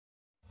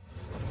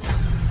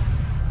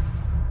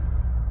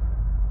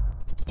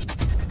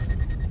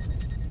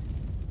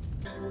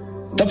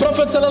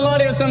Prophet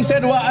ﷺ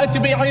said,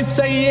 وَأَتْبِعِ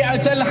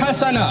السَّيِّئَةَ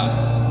الْحَسَنَةَ.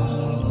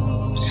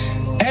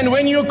 And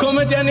when you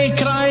commit any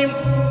crime,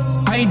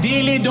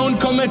 ideally don't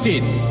commit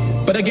it.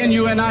 But again,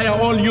 you and I are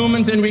all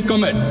humans and we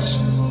commit.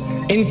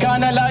 إِن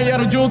كَانَ لَا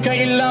يَرْجُوكَ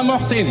إِلَّا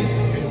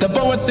مُحْسِنٍ. The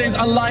poet says,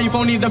 Allah, if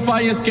only the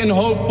pious can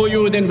hope for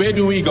you, then where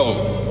do we go?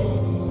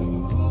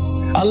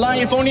 Allah,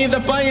 if only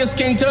the pious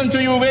can turn to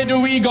you, where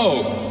do we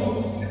go?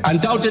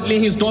 Undoubtedly,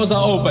 His doors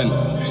are open.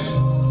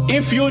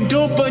 If you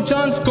do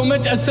perchance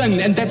commit a sin,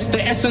 and that's the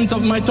essence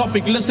of my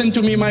topic, listen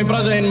to me, my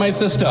brother and my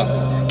sister.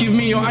 Give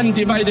me your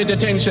undivided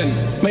attention.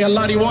 May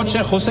Allah reward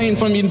Sheikh Hussein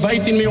for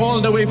inviting me all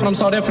the way from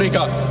South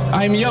Africa.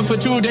 I'm here for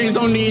 2 days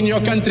only in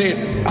your country.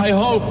 I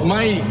hope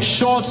my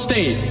short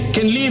stay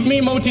can leave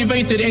me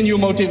motivated and you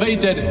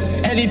motivated,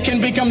 and it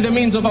can become the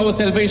means of our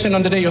salvation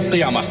on the day of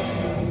Qiyamah.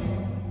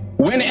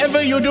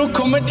 Whenever you do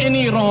commit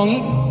any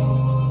wrong,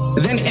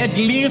 then at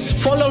least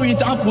follow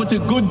it up with a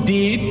good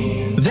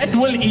deed that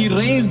will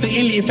erase the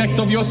ill effect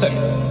of your sin.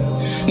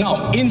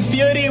 Now, in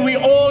theory, we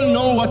all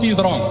know what is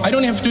wrong. I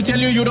don't have to tell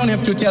you, you don't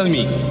have to tell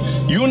me.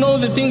 You know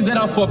the things that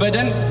are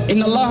forbidden.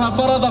 إِنَّ اللَّهَ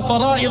فَرَضَ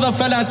فَرَائِضَ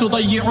فَلَا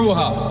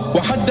تُضَيِّعُوهَا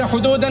وَحَدَّ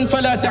حُدُودًا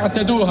فَلَا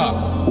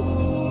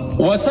تَعْتَدُوهَا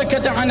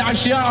وَسَكَتَ عَنْ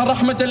عَشْيَاءَ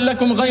رَحْمَةً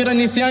لَكُمْ غَيْرَ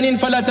نِسْيَانٍ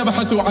فَلَا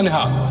تَبْحَثُوا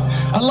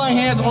عَنْهَا. Allah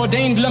has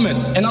ordained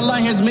limits, and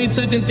Allah has made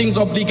certain things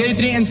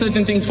obligatory and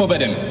certain things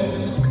forbidden.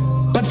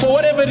 But for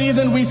whatever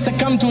reason, we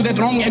succumb to that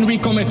wrong and we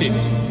commit it.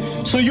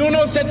 So you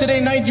know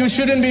Saturday night you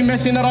shouldn't be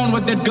messing around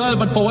with that girl,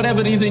 but for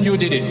whatever reason you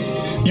did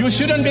it. You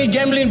shouldn't be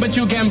gambling, but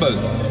you gamble.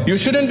 You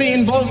shouldn't be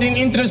involved in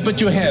interest,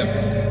 but you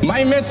have.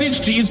 My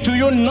message is to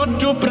you not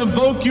to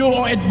provoke you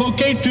or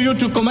advocate to you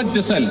to commit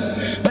the sin.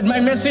 But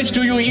my message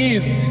to you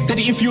is that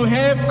if you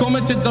have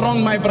committed the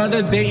wrong, my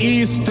brother, there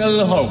is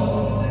still hope.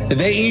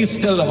 There is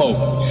still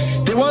hope.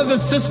 There was a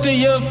sister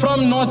here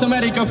from North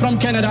America, from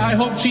Canada. I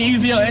hope she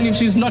is here, and if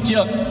she's not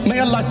here, may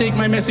Allah take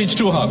my message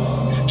to her.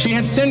 She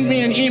had sent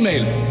me an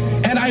email,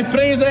 and I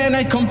praise her and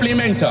I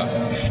compliment her.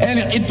 And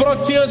it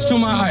brought tears to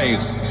my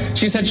eyes.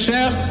 She said,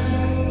 Sheikh,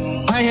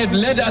 I had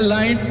led a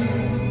life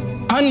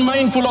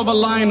unmindful of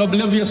Allah and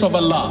oblivious of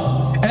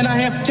Allah. And I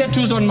have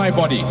tattoos on my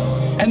body.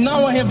 And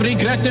now I have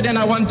regretted and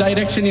I want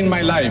direction in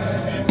my life.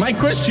 My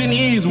question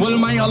is, will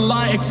my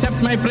Allah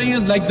accept my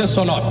prayers like this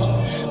or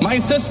not? My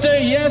sister,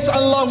 yes,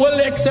 Allah will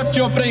accept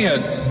your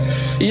prayers.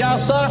 Ya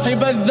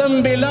sahib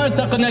al-dhanbi la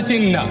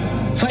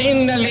taqnatinna, fa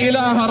inna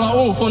al-ilaha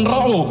ra'ufun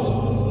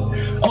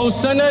ra'uf. Oh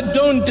sinner,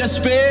 don't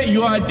despair,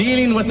 you are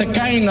dealing with a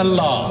kind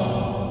Allah.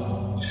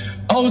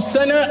 Oh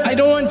sinner, I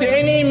don't want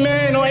any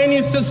man or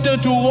any sister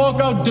to walk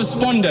out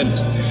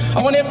despondent.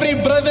 I want every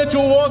brother to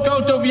walk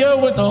out of here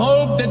with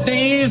hope that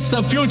there is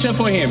a future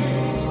for him.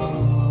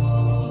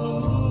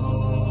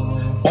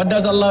 What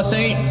does Allah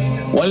say?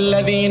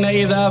 وَالَّذِينَ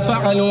إِذَا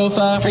فَعَلُوا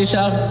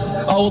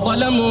فَاحِشَةً أَوْ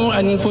ظَلَمُوا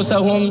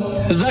أَنفُسَهُمْ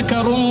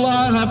ذَكَرُوا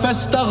اللَّهَ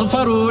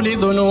فَاسْتَغْفَرُوا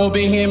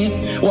لِذُنُوبِهِمْ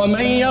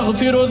وَمَنْ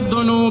يَغْفِرُ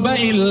الذُّنُوبَ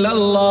إِلَّا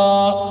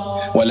اللَّهُ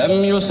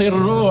وَلَمْ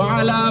يُصِرُّوا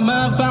عَلَى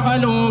مَا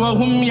فَعَلُوا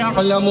وَهُمْ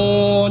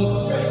يَعْلَمُونَ.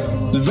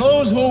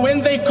 Those who,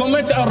 when they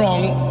commit a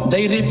wrong,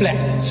 they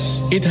reflect.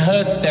 It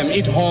hurts them,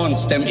 it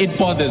haunts them, it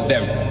bothers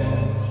them.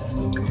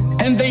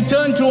 And they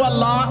turn to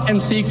Allah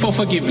and seek for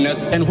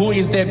forgiveness. And who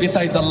is there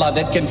besides Allah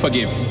that can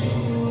forgive?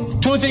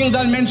 Two things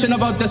I'll mention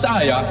about this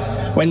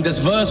ayah. When this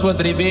verse was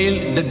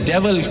revealed, the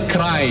devil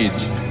cried.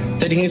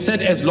 That he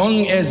said, as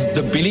long as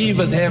the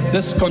believers have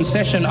this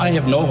concession, I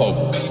have no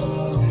hope.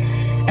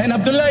 And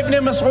Abdullah ibn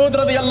Mas'ud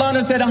radiallahu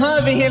anhu said,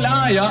 هذه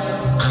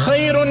الآية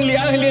خير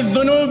لأهل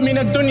الذنوب من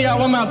الدنيا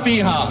وما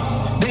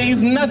فيها. There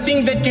is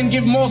nothing that can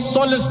give more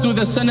solace to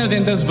the sinner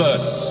than this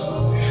verse.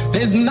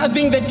 There's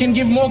nothing that can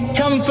give more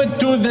comfort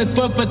to the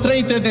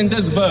perpetrator than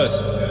this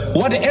verse.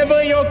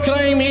 Whatever your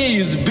crime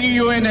is, be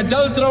you an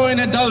adulterer or an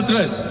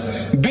adulteress,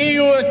 be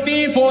you a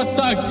thief or a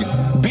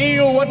thug, be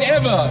you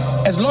whatever,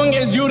 as long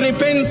as you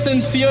repent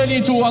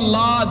sincerely to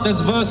Allah,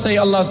 this verse say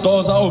Allah's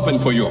doors are open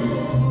for you.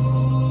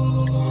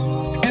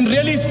 And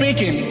really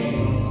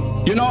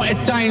speaking, you know,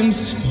 at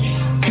times,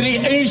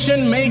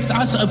 creation makes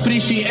us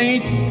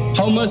appreciate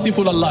how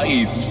merciful Allah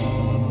is.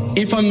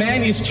 If a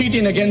man is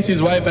cheating against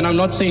his wife, and I'm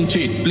not saying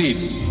cheat,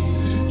 please.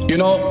 You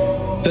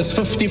know, this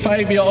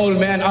 55-year-old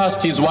man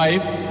asked his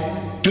wife,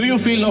 do you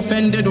feel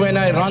offended when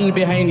I run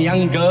behind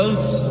young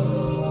girls?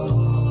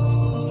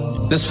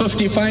 This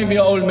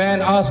 55-year-old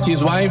man asked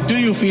his wife, do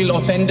you feel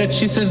offended?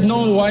 She says,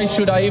 no, why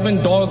should I?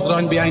 Even dogs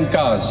run behind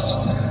cars.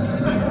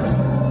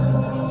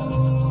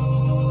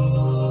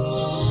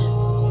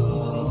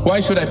 Why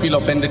should I feel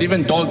offended?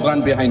 Even dogs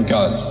run behind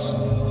cars.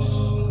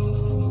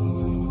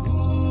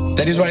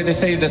 That is why they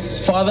say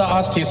this father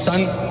asked his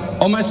son,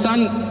 oh my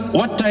son,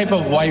 what type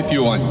of wife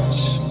you want?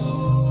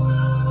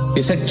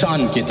 He said,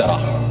 Chand ki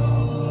tarah,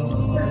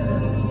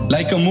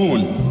 like a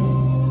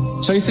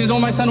moon. So he says, oh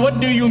my son, what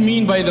do you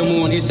mean by the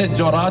moon? He said,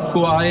 jo raat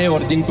ko aaye aur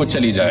din ko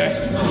chali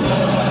jaye.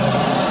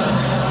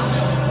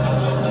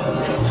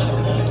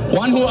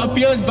 One who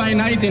appears by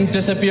night and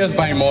disappears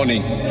by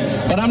morning.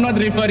 But I'm not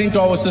referring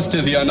to our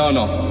sisters here, no.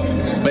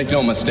 Make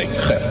no mistake.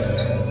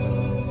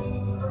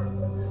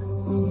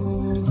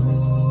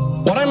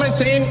 is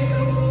saying,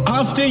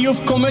 after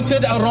you've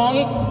committed a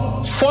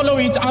wrong, follow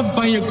it up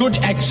by a good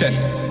action.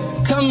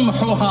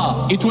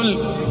 Tamhuha, it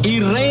will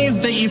erase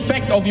the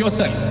effect of your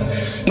sin.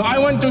 Now I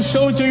want to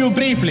show to you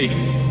briefly,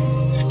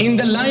 in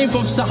the life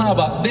of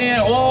Sahaba, they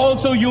are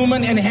also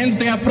human and hence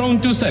they are prone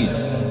to sin.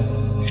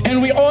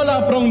 And we all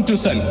are prone to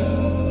sin.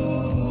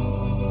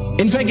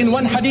 In fact, in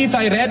one hadith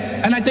I read,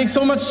 and I take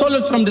so much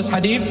solace from this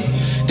hadith,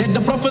 that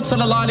the Prophet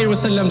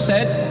ﷺ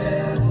said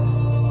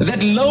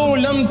that Law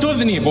lam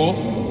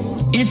tudhnibu,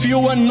 if you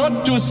were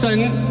not to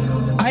sin,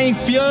 I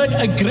feared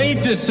a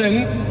greater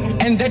sin,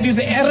 and that is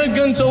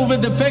arrogance over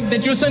the fact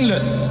that you're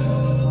sinless.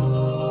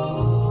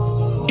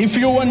 If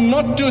you were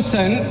not to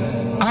sin,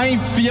 I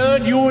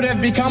feared you would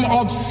have become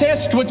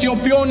obsessed with your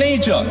pure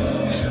nature.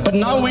 But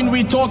now when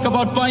we talk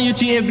about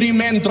piety, every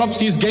man drops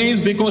his gaze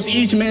because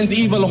each man's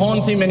evil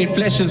haunts him and he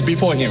flashes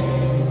before him.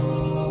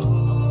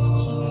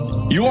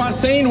 You are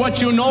saying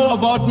what you know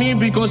about me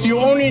because you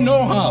only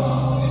know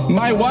half.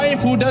 My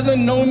wife, who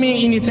doesn't know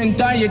me in its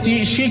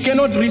entirety, she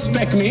cannot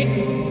respect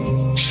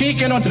me. She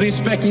cannot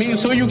respect me.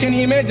 So you can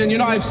imagine,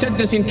 I've said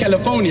this in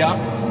California,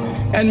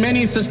 and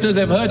many sisters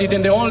have heard it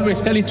and they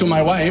always tell it to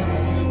my wife,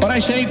 but I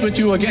share it with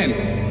you again.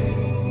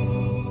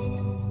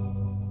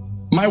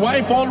 My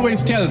wife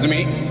always tells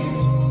me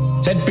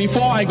that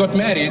before I got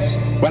married,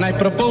 when I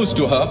proposed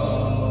to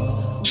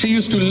her, she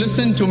used to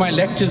listen to my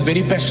lectures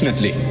very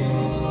passionately.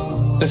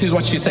 This is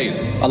what she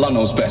says. Allah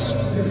knows best.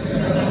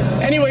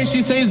 Anyway,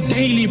 she says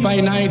daily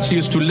by night she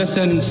used to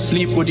listen,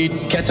 sleep with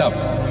it, get up.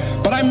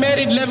 But I'm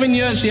married 11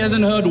 years, she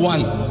hasn't heard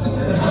one.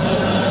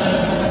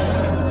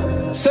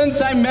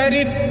 Since I'm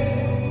married,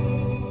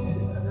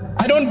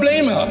 I don't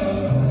blame her.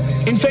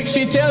 In fact,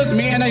 she tells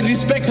me, and I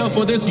respect her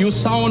for this, you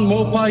sound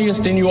more pious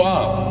than you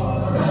are.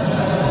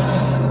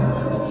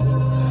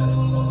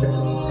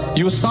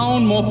 You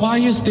sound more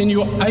pious than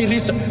you are.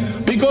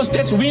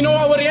 Because we know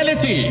our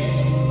reality.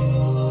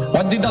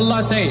 What did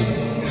Allah say?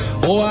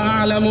 هو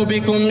أعلم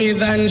بكم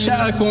إذ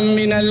أنشأكم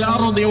من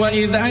الأرض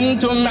وإذ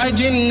أنتم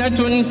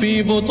أجنة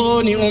في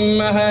بطون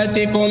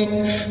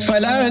أمهاتكم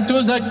فلا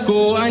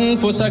تزكوا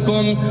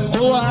أنفسكم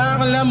هو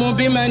أعلم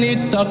بمن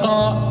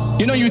اتقى.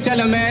 You tell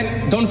a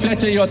man, don't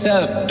flatter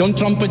yourself, don't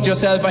trumpet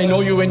yourself, I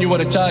know you when you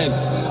were a child.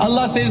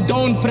 Allah says,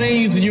 don't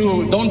praise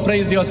you, don't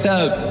praise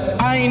yourself.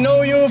 I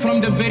know you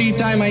from the very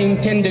time I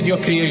intended your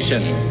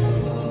creation.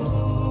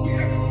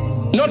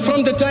 Not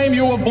from the time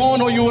you were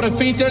born or you were a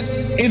fetus.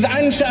 إِذْ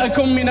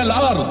أَنْشَأَكُم مِّنَ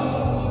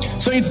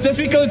الْأَرْضِ. So it's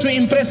difficult to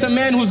impress a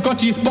man who's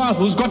got his past,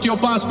 who's got your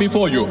past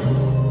before you.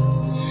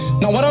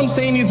 Now what I'm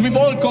saying is we've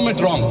all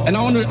committed wrong. And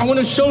I want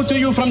to show to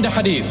you from the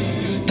hadith.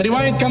 The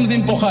riwayat comes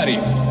in Bukhari.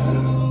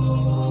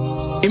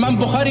 Imam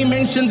Bukhari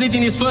mentions it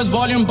in his first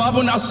volume,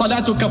 Babun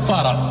as-salatu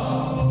kaffara.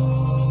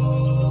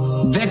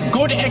 That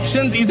good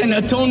actions is an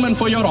atonement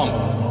for your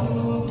wrong.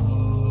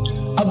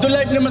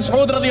 Abdullah ibn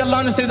Mas'ud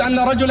radiallahu anhu says,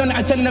 Anna rajulan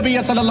atan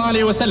nabiyya sallallahu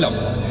alayhi wa sallam.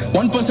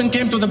 One person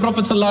came to the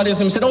Prophet sallallahu alayhi wa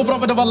sallam and said, Oh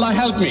Prophet of Allah,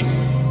 help me.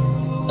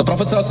 The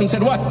Prophet sallallahu alayhi wa sallam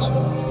said,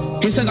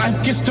 what? He says,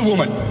 I've kissed a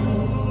woman.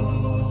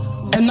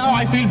 And now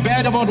I feel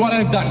bad about what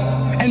I've done.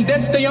 And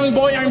that's the young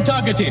boy I'm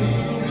targeting.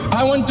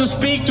 I want to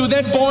speak to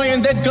that boy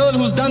and that girl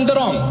who's done the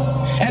wrong.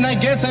 And I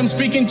guess I'm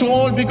speaking to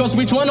all because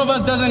which one of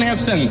us doesn't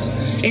have sins?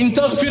 In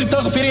taghfir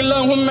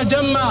Allahumma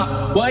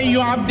jamma wa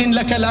ayyu abdin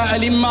laka la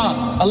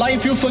alimma. Allah,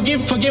 if you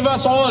forgive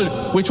us all.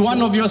 Which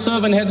one of your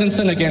servant hasn't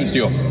sinned against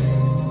you?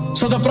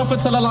 So the Prophet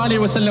sallallahu alaihi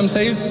wasallam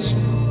says,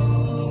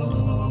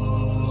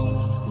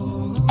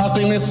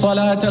 أقم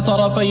الصلاة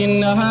طرفي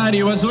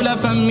النهار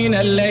وزلفا من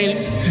الليل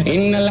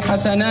إن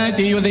الحسنات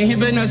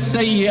يذهبن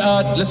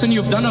السيئات. Listen,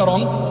 you've done a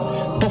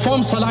wrong.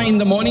 Perform salah in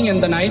the morning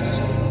and the night,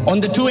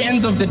 on the two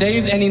ends of the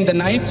days and in the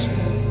night.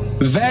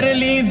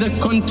 Verily, the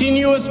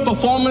continuous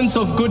performance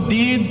of good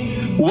deeds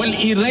will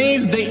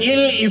erase the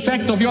ill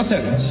effect of your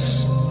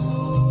sins.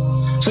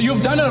 So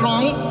you've done a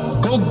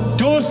wrong, go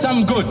do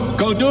some good.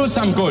 Go do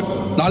some good.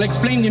 Now I'll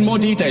explain in more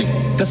detail.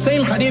 The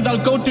same hadith, I'll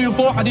quote to you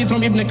 4 hadith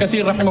from Ibn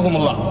Kathir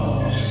rahimahumullah.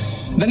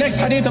 The next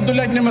hadith,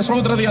 Abdullah ibn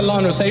Mas'ud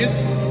radiallahu anhu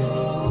says,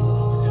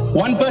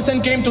 one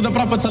person came to the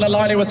Prophet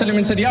sallallahu alaihi wasallam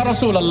and said, Ya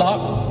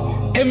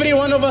Rasulullah, every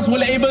one of us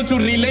will able to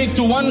relate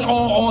to one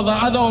or the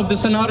other of the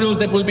scenarios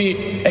that will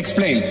be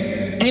explained.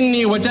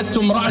 Inni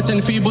wajadtu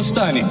imra'atan fi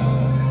bustani.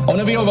 O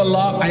Nabi of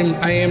Allah,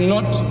 I'm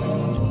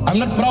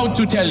not proud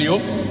to tell you,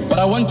 but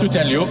I want to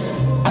tell you,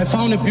 I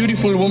found a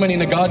beautiful woman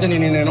in a garden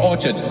and in an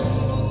orchard.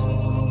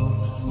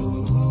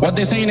 What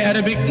they say in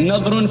Arabic,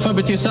 nadhrun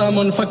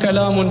fabtisamun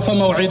fakalamun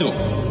famaw'idu.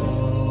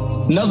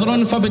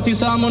 Nadhrun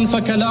fabtisamun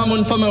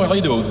fakalamun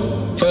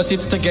famaw'idu. First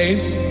it's the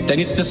gaze, then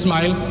it's the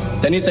smile,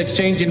 then it's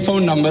exchanging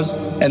phone numbers,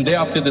 and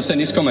thereafter the sin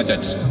is committed.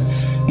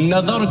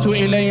 Nadhartu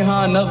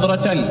ilayha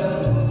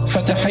nadratan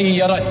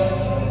fatahayyarat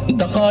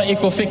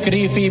daqa'iku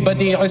fikri fi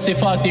badi'i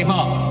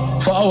sifatiha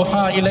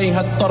فأوحى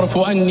إليها الطرف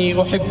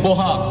أني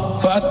أحبها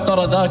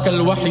فأثر ذاك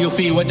الوحي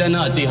في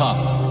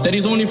وجناتها. That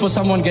is only for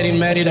someone getting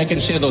married. I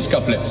can share those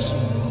couplets.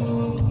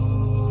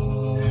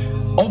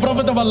 O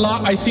Prophet of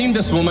Allah, I seen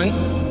this woman,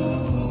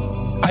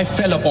 I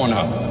fell upon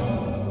her.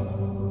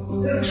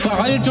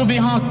 فعلت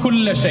بها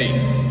كل شيء.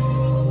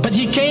 But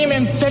he came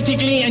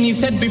emphatically and he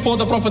said before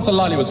the Prophet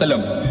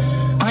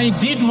ﷺ, I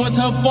did with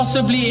her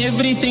possibly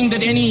everything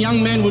that any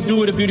young man would do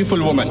with a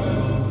beautiful woman.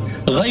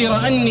 غَيْرَ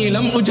أَنِّي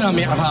لَمْ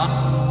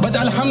أُجَامِعْهَا. But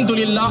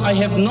alhamdulillah, I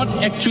have not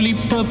actually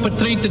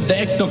perpetrated the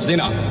act of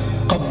zina.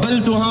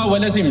 قَبَّلْتُهَا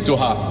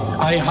وَلَزِمْتُهَا.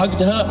 I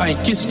hugged her,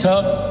 I kissed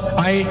her,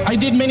 I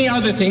did many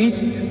other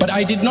things, but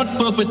I did not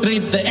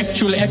perpetrate the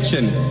actual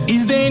action.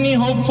 Is there any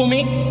hope for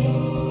me?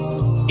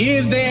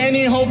 Is there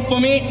any hope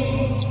for me?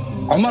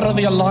 Umar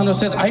radiallahu anhu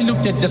says, I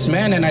looked at this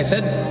man and I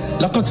said,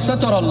 لَقَدْ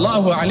سَتَرَ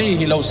اللَّهُ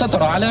عَلَيْهِ لَوْ سَتَرَ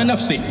عَلَى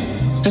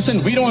نَفْسِهِ.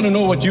 Listen, we don't want to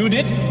know what you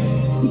did.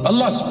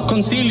 Allah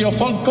conceal your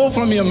fault. Go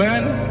from your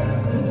man.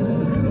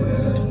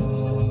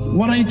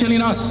 What are you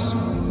telling us?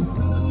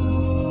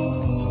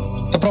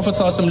 The Prophet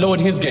ﷺ lowered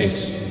his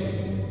gaze.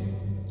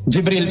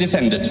 Jibreel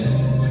descended.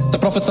 The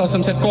Prophet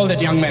ﷺ said, call that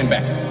young man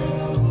back.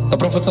 The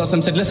Prophet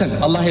ﷺ said, listen,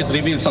 Allah has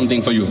revealed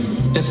something for you.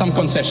 There's some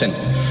concession.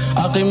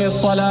 أقم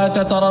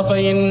الصلاة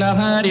طرفي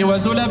النهار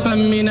وزلفا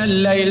من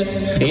الليل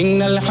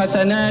إن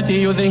الحسنات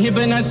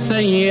يذهبن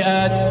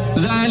السيئات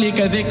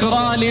ذلك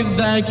ذكرى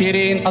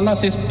للذاكرين. Allah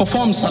says,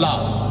 perform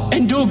salah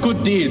and do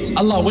good deeds.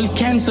 Allah will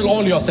cancel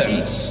all your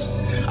sins.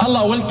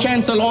 Allah will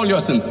cancel all your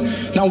sins.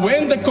 Now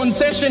when the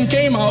concession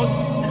came out,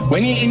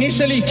 when he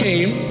initially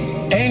came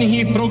and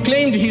he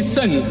proclaimed his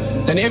sin,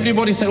 then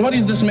everybody said, what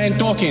is this man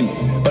talking?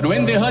 But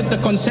when they heard the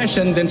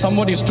concession, then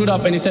somebody stood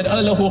up and he said,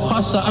 Allahu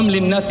khassa am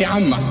lin nasi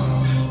amma.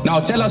 Now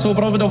tell us, O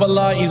Prophet of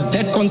Allah, is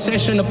that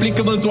concession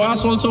applicable to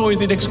us also, or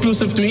is it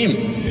exclusive to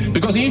him?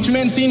 Because each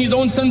man seen his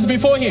own sins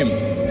before him.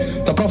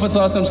 The Prophet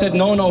ﷺ said,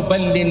 no, bal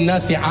lin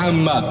nasi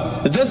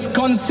amma. This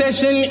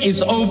concession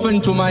is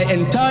open to my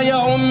entire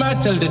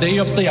ummah till the day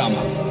of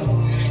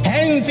Qiyamah.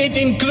 Hence it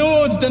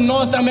includes the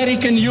North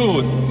American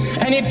youth,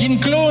 and it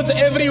includes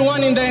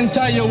everyone in the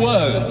entire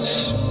world.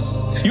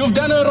 You've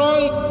done a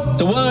wrong,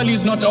 the world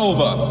is not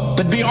over.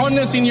 But be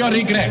honest in your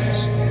regret.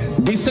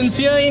 Be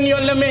sincere in your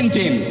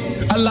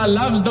lamenting. Allah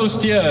loves those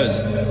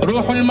tears.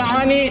 Ruhul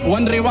Ma'ani,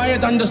 one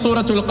riwayat under Surah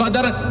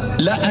Al-Qadr,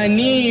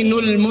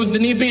 la'aninul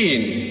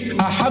mudhnibin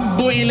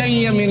ahabbu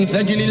ilayya min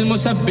zajlil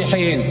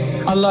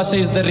musabbihin. Allah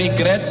says the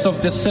regrets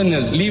of the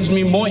sinners leaves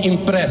me more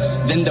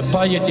impressed than the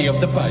piety of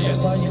the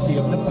pious.